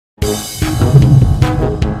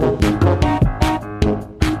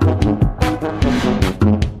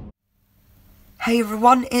Hey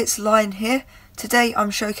everyone, it's Lion here. Today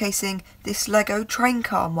I'm showcasing this Lego train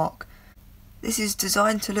car MOC. This is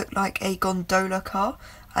designed to look like a gondola car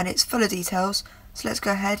and it's full of details, so let's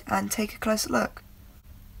go ahead and take a closer look.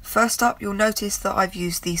 First up, you'll notice that I've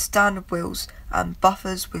used the standard wheels and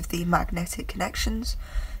buffers with the magnetic connections.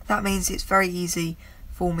 That means it's very easy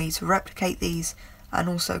for me to replicate these and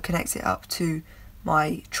also connect it up to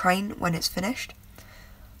my train when it's finished.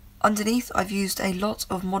 Underneath, I've used a lot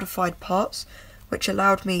of modified parts which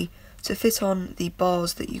allowed me to fit on the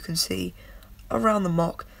bars that you can see around the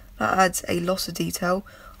MOC. That adds a lot of detail,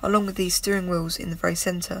 along with these steering wheels in the very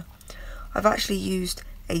centre. I've actually used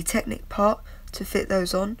a Technic part to fit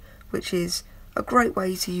those on, which is a great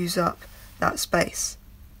way to use up that space.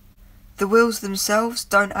 The wheels themselves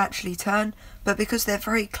don't actually turn, but because they're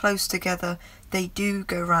very close together, they do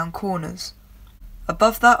go round corners.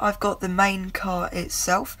 Above that, I've got the main car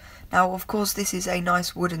itself. Now, of course, this is a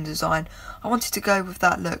nice wooden design. I wanted to go with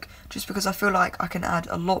that look just because I feel like I can add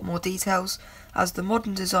a lot more details, as the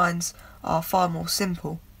modern designs are far more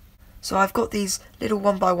simple. So I've got these little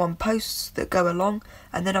 1x1 posts that go along,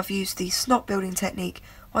 and then I've used the snot building technique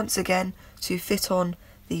once again to fit on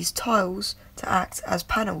these tiles to act as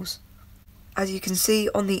panels. As you can see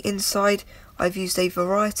on the inside, I've used a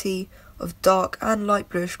variety of dark and light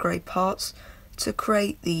bluish grey parts to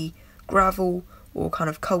create the gravel or kind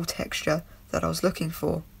of coal texture that I was looking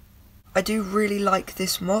for. I do really like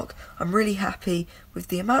this MOC. I'm really happy with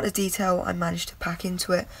the amount of detail I managed to pack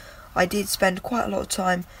into it. I did spend quite a lot of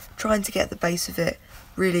time trying to get the base of it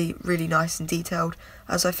really nice and detailed,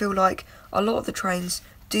 as I feel like a lot of the trains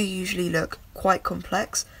do usually look quite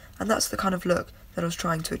complex, and that's the kind of look that I was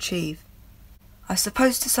trying to achieve. I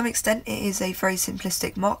suppose to some extent it is a very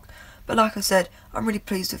simplistic MOC, but like I said, I'm really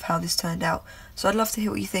pleased with how this turned out, so I'd love to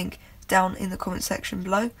hear what you think down in the comment section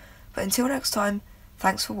below. But until next time,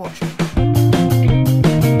 thanks for watching.